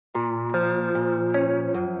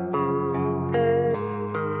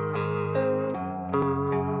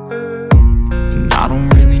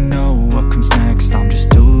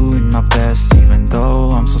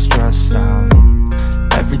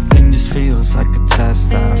like a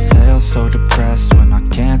test that I fail, so depressed when I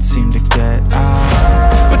can't seem to get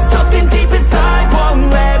out. But something deep inside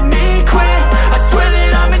won't let me quit. I swear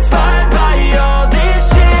that I'm inspired by all this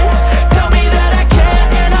shit. Tell me that I can't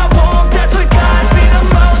and I won't. That's what guides me the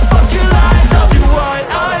most. Fuck your lies, I'll do what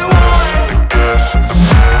I want.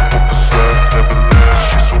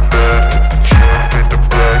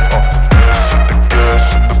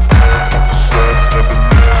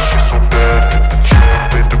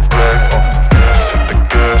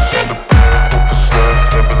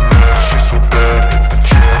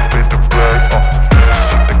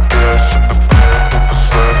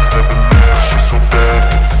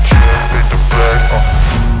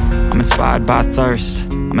 Inspired by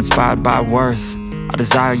thirst, I'm inspired by worth. I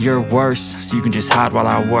desire your worst, so you can just hide while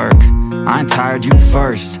I work. I ain't tired, you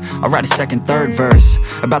first. I'll write a second, third verse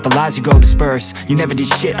about the lies you go disperse. You never did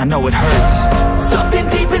shit, I know it hurts. Something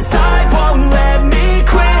deep inside won't let me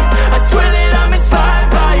quit. I swear that I'm inspired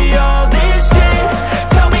by all this shit.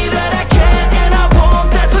 Tell me that I can't and I won't.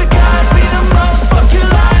 That's what guides me the most. Fuck your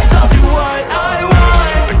lies, I'll do what I want.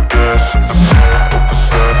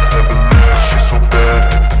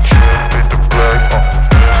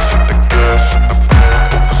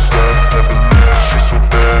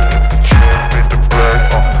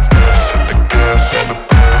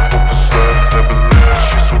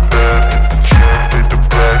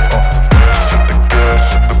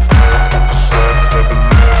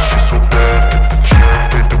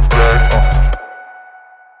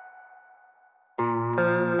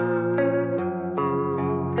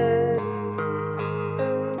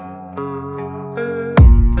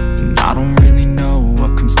 I don't really know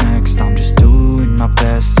what comes next. I'm just doing my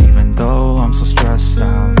best, even though I'm so stressed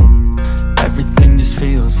out. Everything just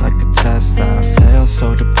feels like a test that I fail,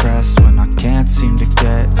 so depressed when I can't seem to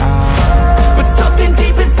get out. But something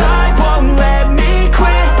deep inside won't let me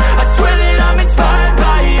quit. I swear that I'm inspired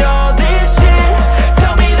by all this shit.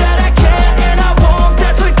 Tell me that I can't and I won't.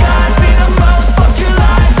 That's what guides me the most. Fuck your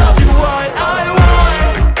lies, I'll do what I want.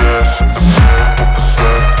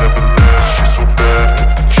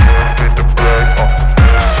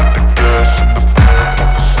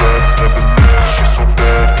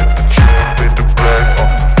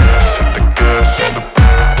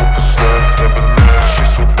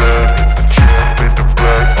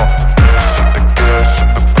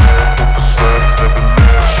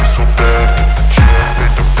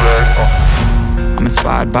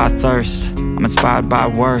 Inspired by thirst, I'm inspired by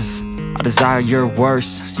worth. I desire your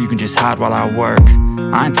worst, so you can just hide while I work.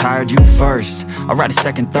 I ain't tired, you first. I'll write a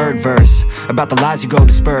second, third verse about the lies you go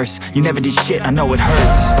disperse. You never did shit, I know it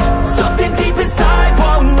hurts. Something deep inside